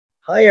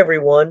Hi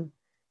everyone,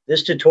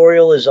 this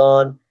tutorial is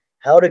on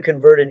how to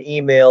convert an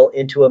email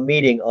into a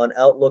meeting on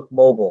Outlook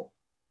Mobile.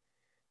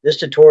 This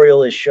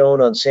tutorial is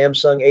shown on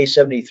Samsung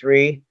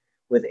A73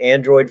 with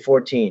Android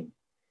 14.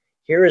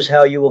 Here is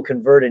how you will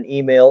convert an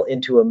email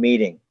into a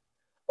meeting.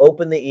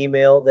 Open the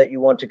email that you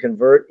want to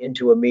convert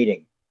into a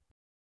meeting.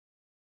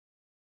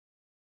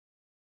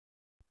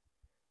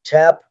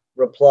 Tap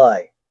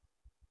Reply.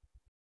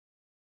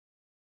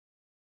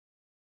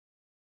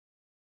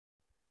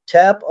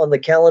 Tap on the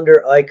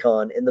calendar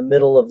icon in the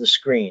middle of the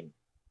screen.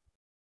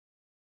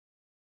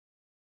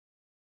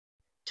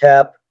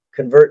 Tap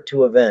Convert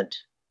to Event.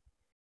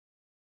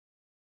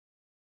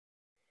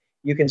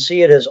 You can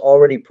see it has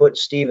already put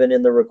Stephen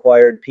in the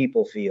required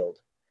people field.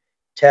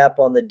 Tap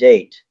on the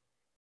date.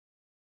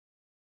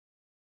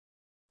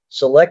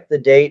 Select the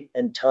date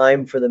and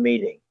time for the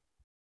meeting.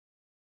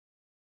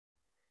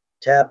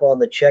 Tap on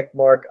the check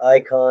mark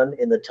icon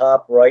in the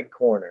top right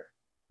corner.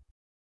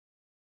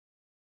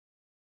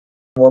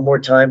 One more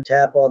time,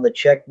 tap on the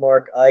check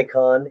mark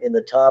icon in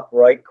the top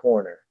right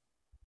corner.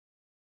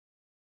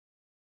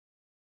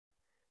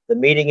 The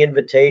meeting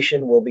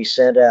invitation will be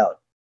sent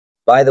out.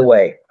 By the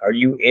way, are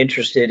you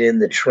interested in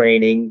the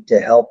training to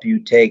help you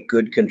take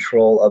good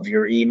control of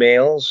your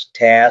emails,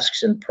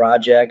 tasks, and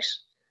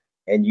projects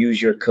and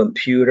use your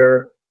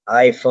computer,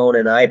 iPhone,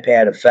 and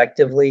iPad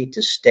effectively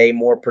to stay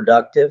more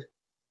productive?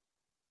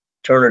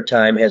 Turner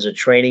Time has a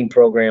training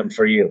program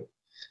for you.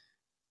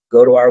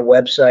 Go to our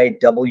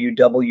website,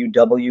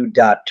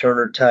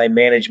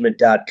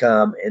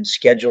 www.turnertimemanagement.com, and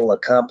schedule a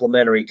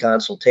complimentary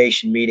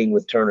consultation meeting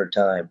with Turner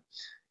Time.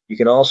 You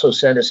can also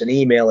send us an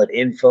email at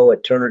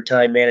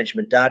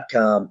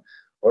info@turnertimemanagement.com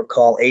or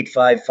call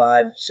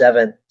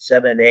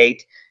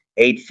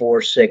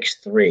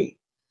 855-778-8463.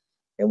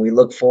 And we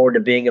look forward to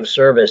being of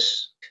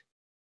service.